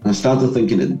career? And I started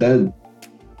thinking it did.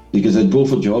 Because I'd go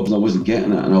for jobs and I wasn't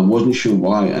getting it and I wasn't sure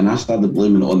why. And I started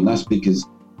blaming it on this because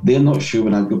they're not sure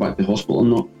when I'd go back to hospital or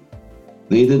not.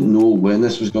 They didn't know when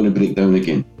this was going to break down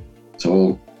again.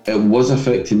 So it was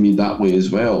affecting me that way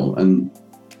as well. And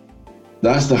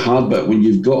that's the hard bit. When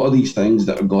you've got all these things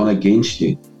that are gone against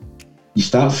you, you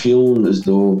start feeling as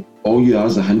though all you are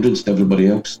is a hindrance to everybody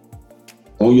else.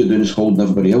 All you're doing is holding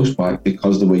everybody else back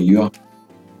because of the way you are.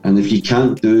 And if you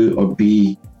can't do or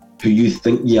be who you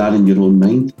think you are in your own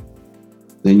mind,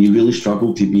 then you really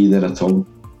struggle to be there at all.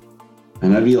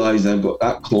 And I realised I got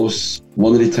that close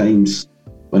one of the times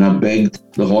when I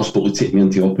begged the hospital to take me in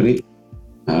to operate.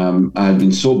 I had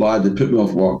been so bad, they put me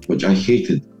off work, which I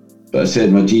hated. But I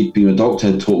said my GP, my doctor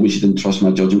had told me she didn't trust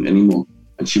my judgment anymore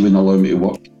and she wouldn't allow me to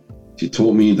work. She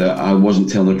told me that I wasn't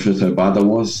telling the truth how bad I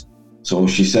was. So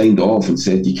she signed off and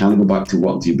said, you can't go back to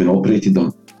work till you've been operated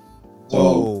on.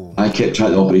 So I kept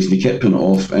trying the operation, he kept putting it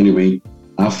off. Anyway,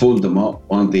 I phoned him up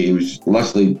one day, he was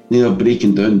literally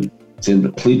breaking down, saying,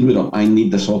 but pleading with him, I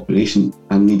need this operation,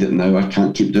 I need it now, I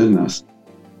can't keep doing this.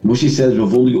 What she said,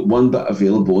 we've only got one bit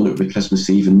available and it will be Christmas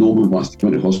Eve and no one wants to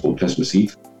come into hospital Christmas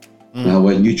Eve. And I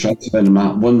went, you try to spend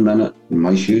 1 minute in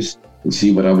my shoes and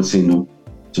see where I would say no.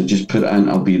 So just put it in,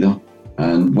 I'll be there.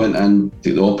 And went in,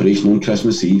 did the operation on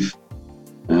Christmas Eve.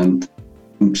 And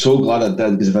I'm so glad I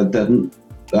did, because if I didn't,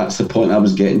 that's the point I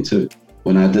was getting to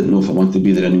when I didn't know if I wanted to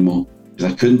be there anymore.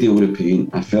 Because I couldn't deal with the pain.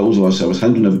 I felt as though I was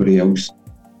hindering everybody else.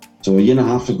 So a year and a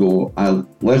half ago, I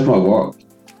left my work.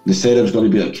 They said I was going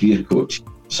to be a career coach.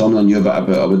 Something I knew a bit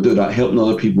about. I would do that, helping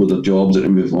other people with their jobs and to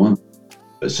move on.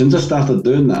 But as soon as I started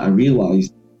doing that, I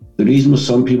realised the reason was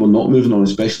some people not moving on,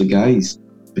 especially guys,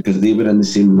 because they were in the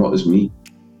same rut as me.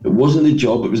 It wasn't the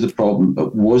job, it was the problem.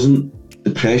 It wasn't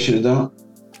the pressure of that.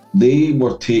 They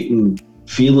were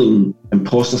feeling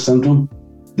imposter syndrome.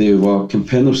 They were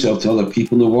comparing themselves to other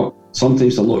people in the work,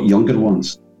 sometimes a lot younger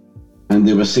ones. And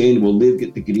they were saying, well, they've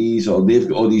got degrees or they've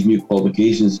got all these new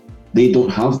qualifications. They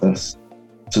don't have this.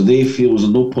 So they feel there's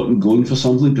no point in going for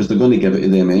something because they're going to give it to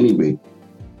them anyway.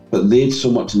 But they had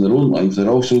so much in their own lives. They're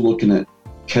also looking at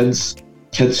kids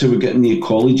who were getting near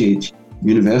college age,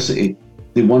 university.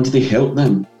 They wanted to help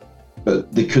them,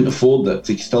 but they couldn't afford that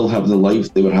to still have the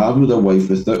life they were having with their wife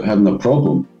without having a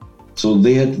problem. So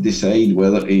they had to decide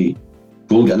whether to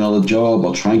go and get another job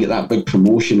or try and get that big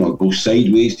promotion or go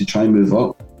sideways to try and move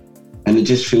up. And it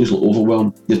just feels like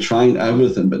overwhelmed. You're trying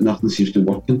everything, but nothing seems to be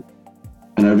working.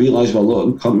 And I realised with a lot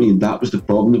of companies, that was the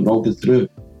problem that we're all going through.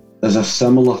 There's a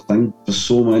similar thing for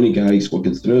so many guys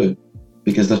working through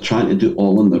because they're trying to do it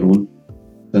all on their own.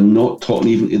 They're not talking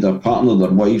even to their partner, their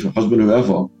wife, or husband,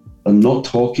 whoever. They're not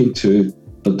talking to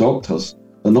the doctors.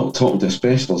 They're not talking to a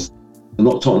specialist. They're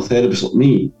not talking to therapists like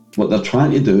me. What they're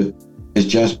trying to do is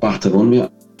just batter on me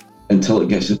until it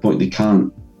gets to the point they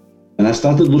can't. And I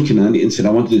started looking at it and said I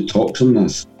wanted to do talks on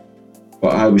this.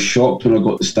 But I was shocked when I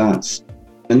got the stats.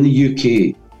 In the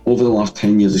UK, over the last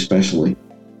 10 years especially,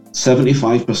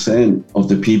 75% of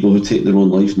the people who take their own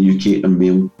life in the UK are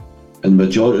male, and the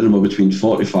majority of them are between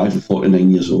 45 and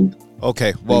 49 years old.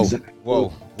 Okay,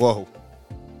 whoa.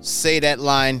 Say that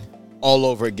line all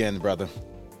over again, brother.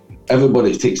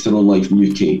 Everybody takes their own life in the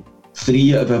UK.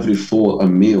 3 out of every 4 are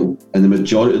male, and the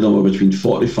majority of them are between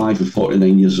 45 and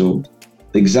 49 years old.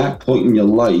 The exact point in your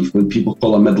life when people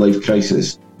call a midlife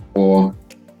crisis, or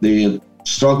they're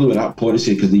struggling with that point,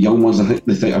 say, because the young ones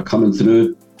they think are coming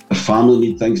through, their family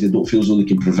need things they don't feel as though they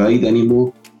can provide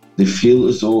anymore. They feel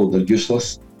as though they're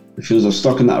useless. They feel as though they're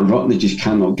stuck in that rut and they just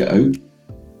cannot get out.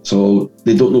 So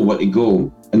they don't know where to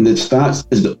go. And the stats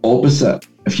is the opposite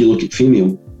if you look at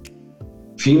female.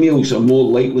 Females are more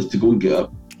likely to go and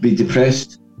be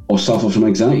depressed or suffer from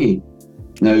anxiety.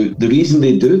 Now, the reason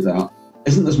they do that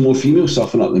isn't there's more females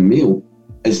suffering that than male,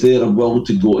 is they're willing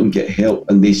to go and get help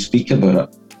and they speak about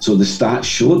it. So the stats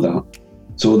show that.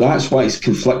 So that's why it's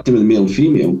conflicting with male and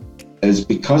female, is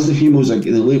because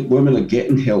the women are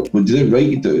getting help, when they're right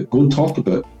to do it, go and talk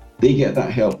about it, they get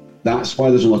that help. That's why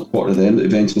there's only a quarter of them that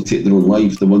eventually take their own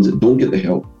life, the ones that don't get the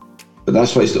help. But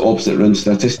that's why it's the opposite round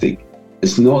statistic.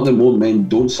 It's not that more men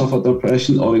don't suffer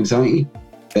depression or anxiety,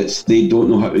 it's they don't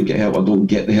know how to get help or don't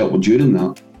get the help during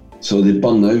that. So they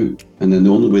burn out, and then the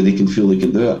only way they can feel they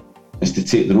can do it is to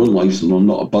take their own lives, so they're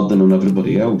not a burden on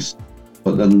everybody else.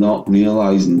 But they're not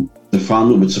realising the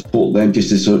family would support them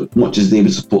just as much as they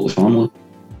would support the family.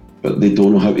 But they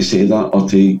don't know how to say that or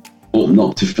to open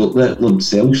up to feel, let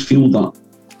themselves feel that.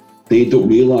 They don't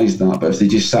realise that, but if they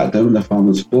just sat down with their family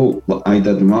and spoke, like I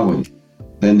did in my life,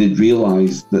 then they'd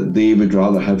realise that they would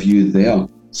rather have you there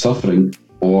suffering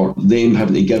or them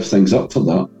having to give things up for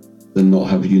that than not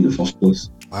have you in the first place.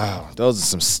 Wow, those are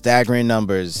some staggering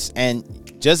numbers. And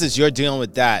just as you're dealing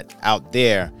with that out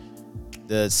there,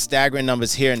 the staggering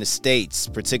numbers here in the States,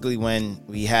 particularly when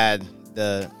we had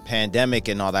the pandemic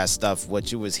and all that stuff,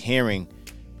 what you was hearing,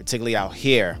 particularly out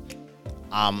here,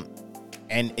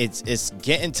 and it's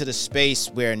getting to the space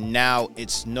where now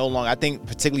it's no longer, I think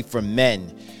particularly for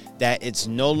men, that it's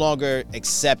no longer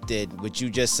accepted with you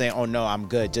just saying, oh no, I'm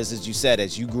good. Just as you said,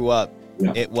 as you grew up,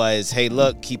 it was, hey,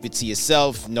 look, keep it to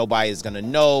yourself. Nobody is going to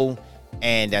know.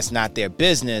 And that's not their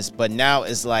business. But now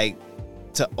it's like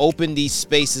to open these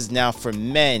spaces now for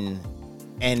men,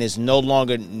 and it's no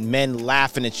longer men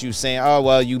laughing at you saying, oh,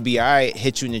 well, you be all right,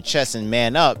 hit you in the chest and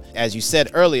man up. As you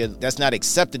said earlier, that's not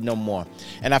accepted no more.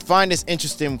 And I find this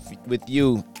interesting with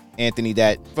you, Anthony,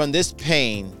 that from this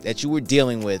pain that you were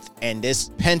dealing with and this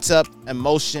pent-up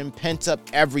emotion, pent-up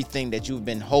everything that you've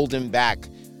been holding back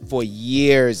for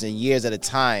years and years at a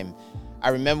time, I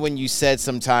remember when you said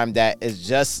sometime that it's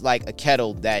just like a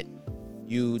kettle that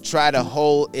you try to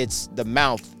hold the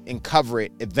mouth and cover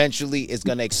it, eventually it's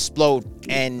going to explode.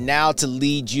 And now to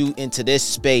lead you into this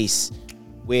space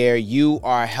where you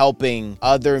are helping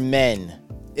other men,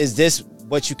 is this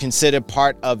what you consider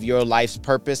part of your life's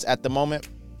purpose at the moment?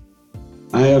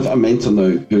 I have a mentor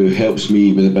now who helps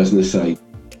me with the business side,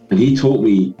 and he told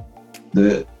me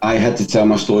that I had to tell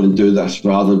my story and do this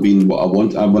rather than being what I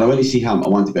want. When I went to see him, I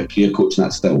wanted to be a career coach, and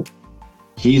that still.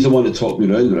 He's the one that talked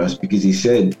me around this, because he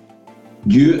said,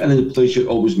 you are in the place you're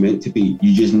always meant to be.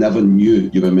 You just never knew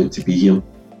you were meant to be here.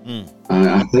 And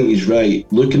I think he's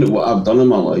right. Looking at what I've done in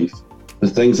my life, the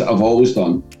things that I've always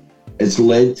done, it's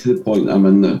led to the point I'm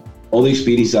in now. All the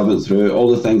experiences I've went through,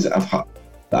 all the things that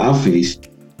I've faced,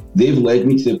 they've led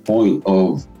me to the point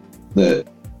of that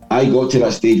I got to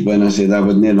that stage when I said I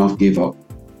wouldn't enough, gave up.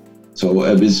 So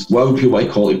it was what people I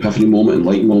call it epiphany moment and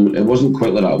light moment. It wasn't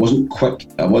quite like that. It wasn't quick.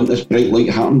 I wasn't this bright light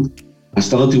happened. I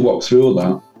still had to walk through all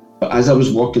that. But as I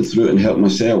was walking through it and helping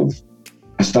myself,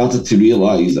 I started to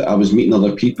realise that I was meeting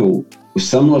other people with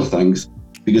similar things,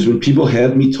 because when people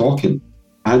heard me talking,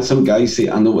 I had some guys say,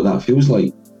 I know what that feels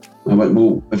like. I went,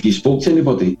 well, if you spoke to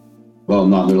anybody, well,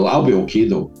 no, they're like, I'll be okay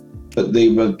though. But they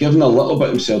were given a little bit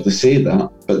of themselves to say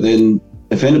that, but then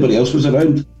if anybody else was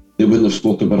around, they wouldn't have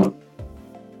spoken about it.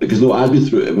 Because no, I'd been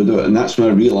through it, would do it. And that's when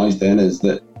I realised then is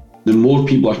that the more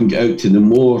people I can get out to, the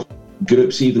more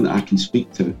groups even that I can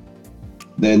speak to,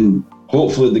 then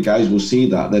hopefully the guys will see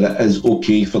that it is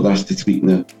okay for us to speak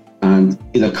now, and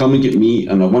either come and get me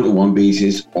on a one-to-one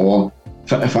basis, or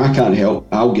if I can't help,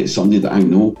 I'll get somebody that I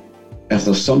know. If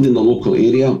there's somebody in the local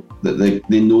area that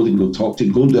they know they can go talk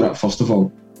to, go and do that first of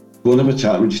all. Go and have a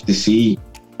chat with just to see,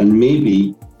 and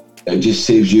maybe it just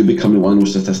saves you becoming one of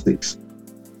those statistics.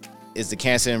 Is the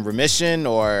cancer in remission,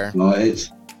 or? No,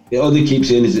 all they keep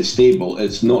saying is it's stable,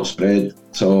 it's not spread.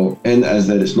 So, and as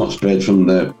that it's not spread from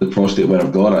the prostate where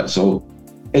I've got it. So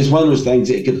it's one of those things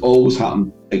that it could always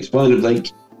happen. It's kind of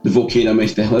like the volcano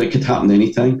Mistela, it could happen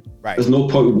anytime. Right. There's no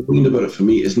point worrying about it for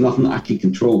me. It's nothing that I can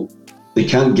control. They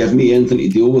can't give me anything to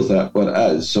deal with it, what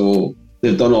it is. So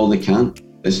they've done all they can.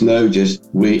 It's now just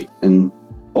wait and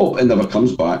hope it never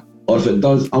comes back. Or if it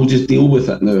does, I'll just deal with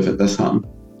it now if it does happen.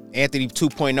 Anthony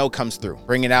 2.0 comes through,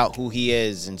 bringing out who he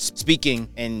is and speaking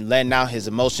and letting out his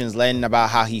emotions, letting about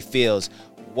how he feels.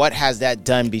 What has that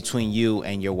done between you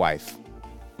and your wife?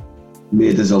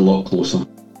 Made us a lot closer.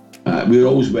 We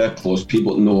always were close.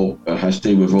 People know our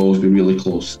history. We've always been really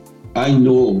close. I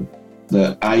know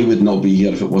that I would not be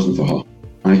here if it wasn't for her.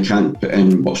 I can't put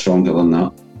anything but stronger than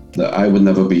that. That I would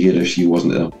never be here if she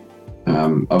wasn't there.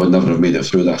 I would never have made it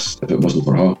through this if it wasn't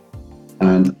for her.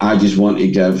 And I just want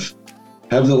to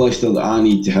have the lifestyle that I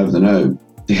need to have now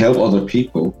to help other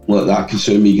people. Let that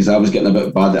consume me, because I was getting a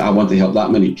bit bad that I want to help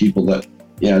that many people that,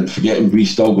 forgetting we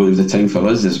still go to the time for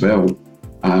us as well.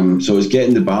 So it's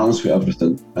getting the balance with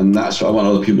everything. And that's what I want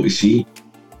other people to see,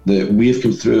 that we've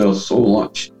come through so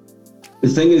much. The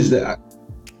thing is that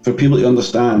for people to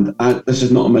understand, this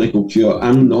is not a medical cure.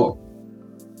 I'm not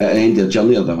at the end of the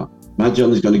journey of that. My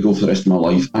journey is going to go for the rest of my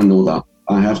life. I know that.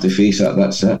 I have to face that.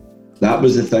 That's it. That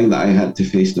was the thing that I had to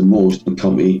face the most and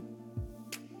come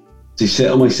to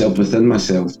settle myself within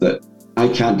myself, that I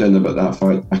can't do anything about that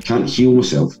fact. I can't heal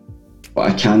myself. but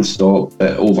I can stop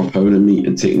it overpowering me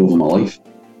and taking over my life.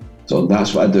 So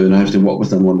that's what I do, and I have to work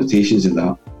within limitations of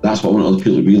that. That's what I want other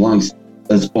people to realise.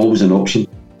 There's always an option.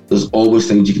 There's always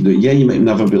things you can do. Yeah, you might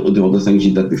never be able to do all the things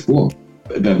you did before,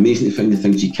 but it'd be amazing to find the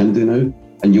things you can do now.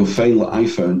 And you'll find, like I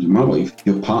found with my wife,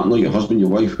 your partner, your husband, your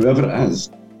wife, whoever it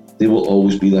is, they will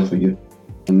always be there for you.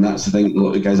 And that's the thing a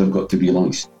lot of guys have got to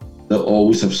realise. They'll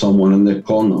always have someone in their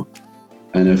corner.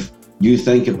 And if you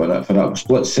think about it for that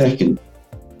split second,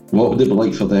 what would it be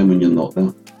like for them when you're not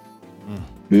there?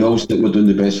 We always think we're doing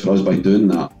the best for us by doing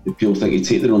that. If people think they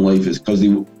take their own life, it's because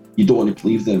you don't want to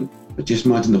believe them. But just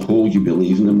imagine the hole you be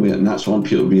leaving them with. And that's what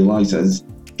people realise is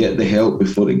get the help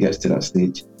before it gets to that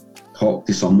stage. Talk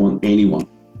to someone, anyone.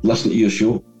 Listen to your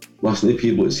show. Listen to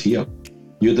people that's here.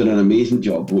 You're doing an amazing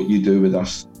job, what you do with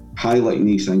us, highlighting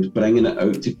these things, bringing it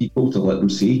out to people to let them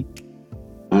see.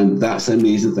 And that's an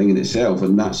amazing thing in itself.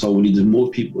 And that's all we need is more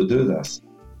people to do this.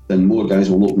 Then more guys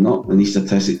will open up and these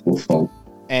statistics will fall.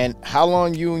 And how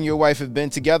long you and your wife have been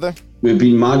together? We've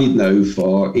been married now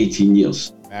for 18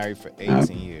 years. Married for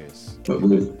 18 years. But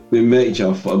we met each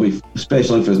other,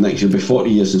 especially for us next year, it'll be 40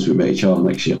 years since we met each other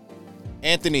next year.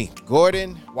 Anthony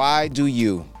Gordon, why do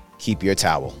you keep your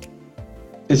towel?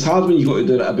 It's hard when you got to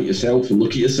do that about yourself and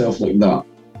look at yourself like that,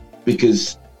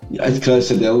 because as I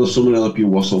said earlier, there's so many other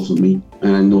people worse off than me,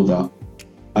 and I know that.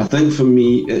 I think for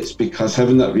me, it's because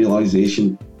having that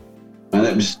realisation, and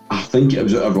I think it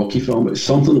was out of a Rocky film, it's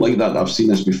something like that I've seen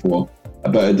this before,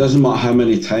 about it doesn't matter how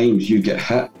many times you get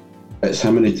hit, it's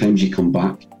how many times you come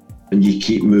back and you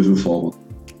keep moving forward.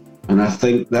 And I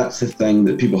think that's the thing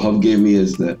that people have given me,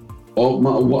 is that no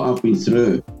matter what I've been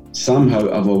through, somehow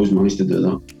I've always managed to do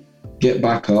that. Get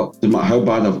back up, no matter how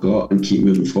bad I've got, and keep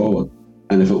moving forward.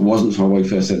 And if it wasn't for my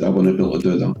wife, I said I wouldn't be able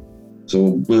to do that.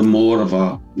 So we're more of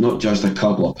a, not just a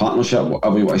couple, a partnership,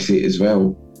 whatever you want to say it as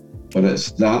well, but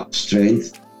it's that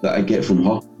strength that I get from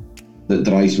her that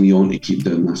drives me on to keep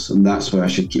doing this. And that's why I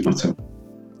should keep my tip,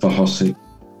 for her sake.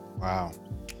 Wow.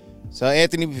 So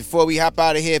Anthony, before we hop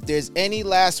out of here, if there's any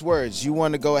last words you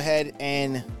want to go ahead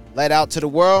and let out to the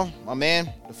world, my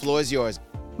man, the floor is yours.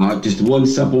 Just one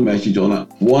simple message on it.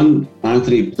 One,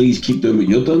 Anthony, please keep doing what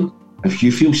you're doing. If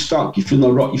you feel stuck, you feel in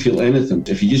a rut, you feel anything,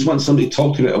 if you just want somebody to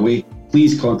talk to right away,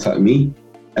 please contact me.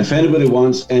 If anybody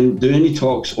wants and do any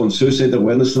talks on suicide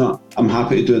awareness and that, I'm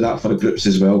happy to do that for the groups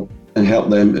as well and help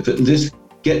them. Just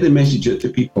get the message out to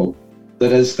people.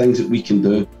 There is things that we can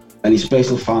do, and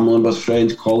especially family members,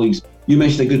 friends, colleagues. You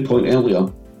mentioned a good point earlier.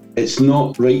 It's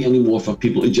not right anymore for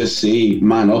people to just say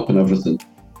man up and everything.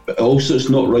 But also it's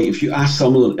not right if you ask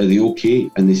someone, are they okay?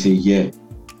 And they say yeah.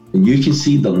 And you can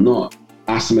see they're not.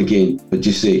 Ask them again, but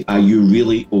just say, are you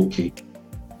really okay?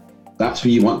 That's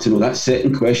what you want to know. That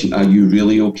second question, are you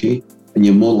really okay? And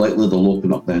you're more likely they'll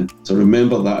open up then. So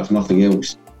remember that if nothing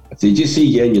else. If they just say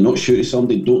yeah and you're not sure to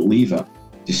somebody, don't leave it.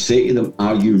 Just say to them,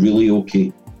 are you really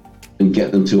okay? And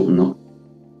get them to open up.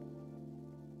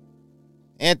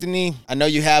 Anthony, I know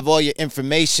you have all your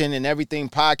information and everything,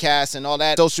 podcasts and all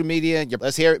that, social media.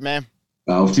 Let's hear it, man.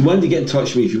 If you want to get in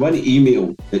touch with me, if you want to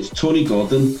email, it's Tony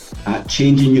Gordon at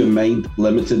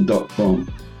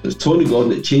changingyourmindlimited.com. It's Tony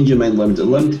Gordon at changingyourmindlimited,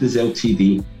 limited is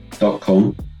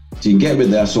ltd.com. So you can get me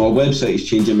there. So our website is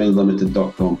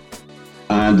changingyourmindlimited.com.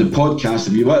 And the podcast,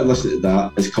 if you want to listen to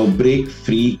that, it's called Break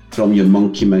Free from Your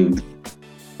Monkey Mind.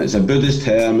 It's a Buddhist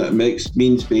term. It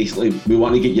means basically we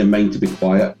want to get your mind to be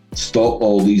quiet, stop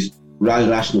all these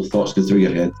irrational thoughts going through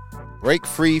your head. Break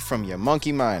free from your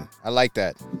monkey mind. I like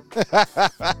that.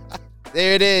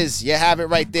 There it is. You have it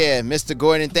right there. Mr.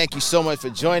 Gordon, thank you so much for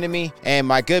joining me. And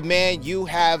my good man, you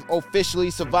have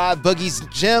officially survived Boogie's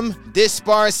Gym. This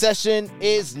sparring session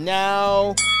is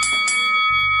now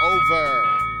over.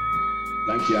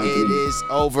 Thank you, Anthony. It is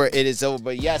over. It is over.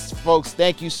 But yes, folks,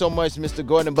 thank you so much, Mr.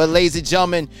 Gordon. But ladies and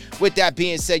gentlemen, with that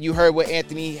being said, you heard what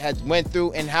Anthony had went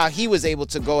through and how he was able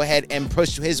to go ahead and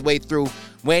push his way through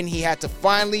when he had to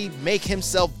finally make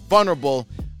himself vulnerable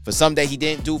for something that he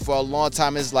didn't do for a long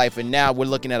time in his life. And now we're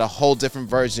looking at a whole different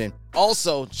version.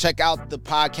 Also, check out the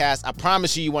podcast. I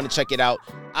promise you want to check it out.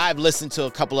 I've listened to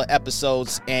a couple of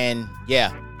episodes and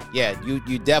yeah,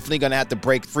 you definitely going to have to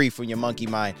break free from your monkey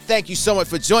mind. Thank you so much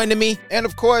for joining me. And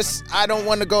of course, I don't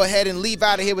want to go ahead and leave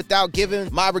out of here without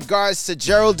giving my regards to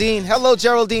Geraldine. Hello,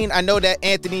 Geraldine. I know that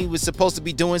Anthony was supposed to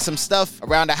be doing some stuff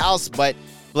around the house, but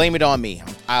blame it on me.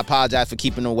 I apologize for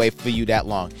keeping away for you that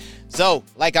long. So,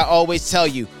 like I always tell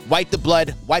you, wipe the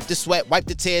blood, wipe the sweat, wipe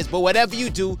the tears, but whatever you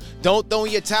do, don't throw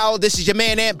in your towel. This is your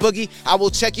man, Ant Boogie. I will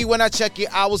check you when I check you.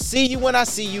 I will see you when I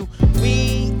see you.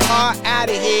 We are out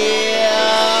of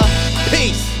here.